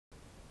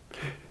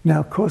Now,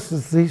 of course,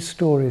 there's these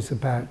stories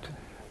about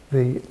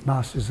the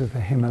masters of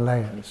the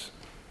Himalayas,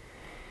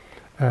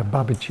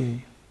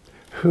 Babaji,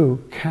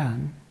 who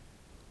can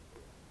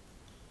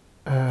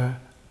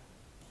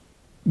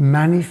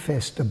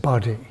manifest a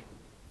body,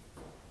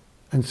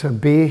 and so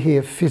be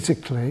here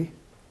physically,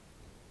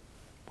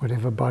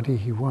 whatever body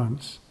he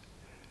wants,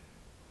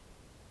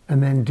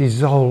 and then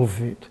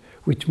dissolve it,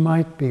 which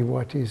might be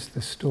what is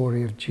the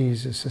story of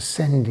Jesus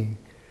ascending,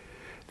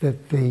 that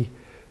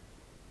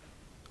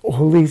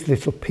all these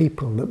little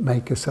people that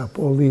make us up,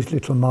 all these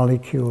little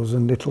molecules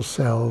and little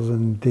cells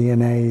and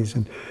DNAs,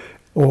 and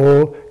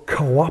all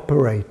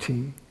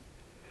cooperating,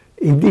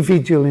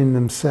 individual in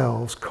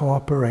themselves,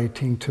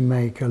 cooperating to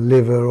make a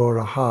liver or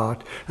a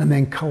heart, and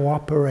then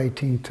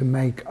cooperating to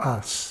make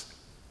us,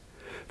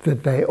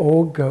 that they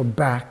all go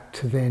back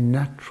to their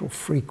natural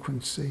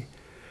frequency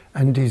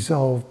and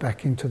dissolve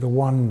back into the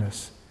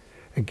oneness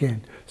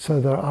again.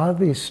 So there are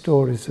these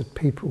stories that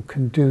people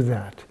can do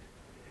that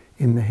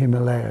in the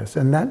Himalayas,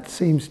 and that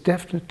seems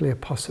definitely a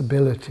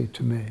possibility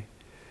to me.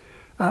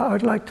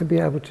 I'd like to be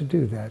able to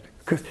do that,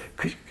 because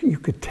you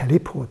could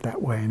teleport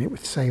that way and it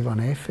would save on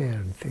airfare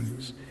and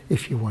things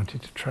if you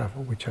wanted to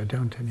travel, which I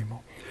don't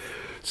anymore.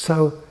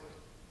 So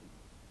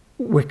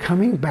we're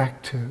coming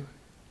back to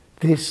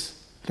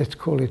this, let's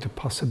call it a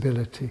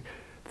possibility,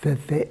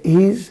 that there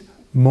is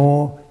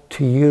more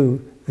to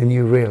you than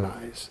you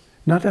realize.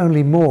 Not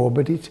only more,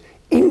 but it's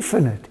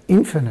infinite,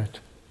 infinite,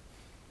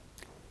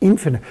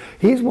 infinite.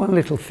 Here's one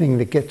little thing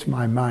that gets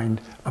my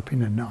mind up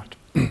in a knot.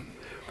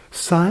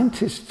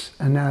 Scientists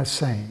are now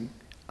saying,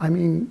 I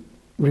mean,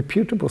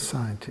 reputable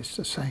scientists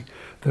are saying,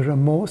 there are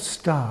more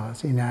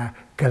stars in our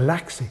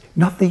galaxy,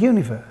 not the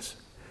universe,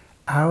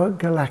 our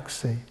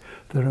galaxy.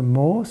 There are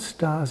more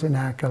stars in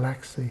our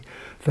galaxy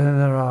than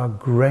there are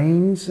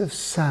grains of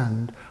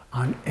sand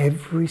on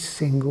every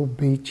single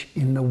beach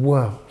in the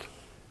world.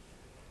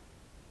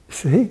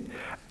 See?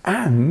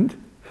 And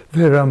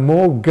there are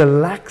more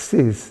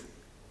galaxies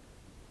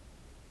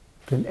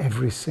than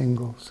every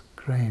single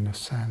grain of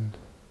sand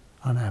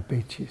on our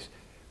beaches.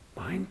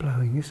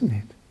 Mind-blowing, isn't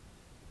it?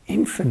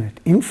 Infinite,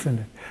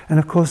 infinite. And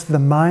of course the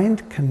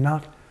mind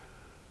cannot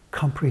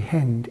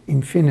comprehend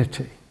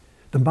infinity.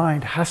 The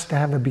mind has to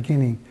have a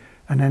beginning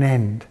and an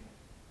end.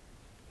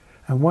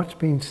 And what's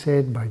been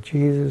said by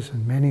Jesus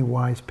and many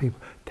wise people,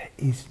 there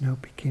is no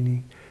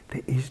beginning,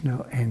 there is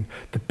no end.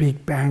 The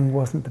Big Bang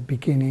wasn't the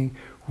beginning,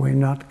 we're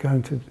not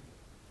going to...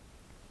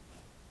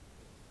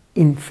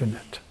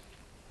 Infinite.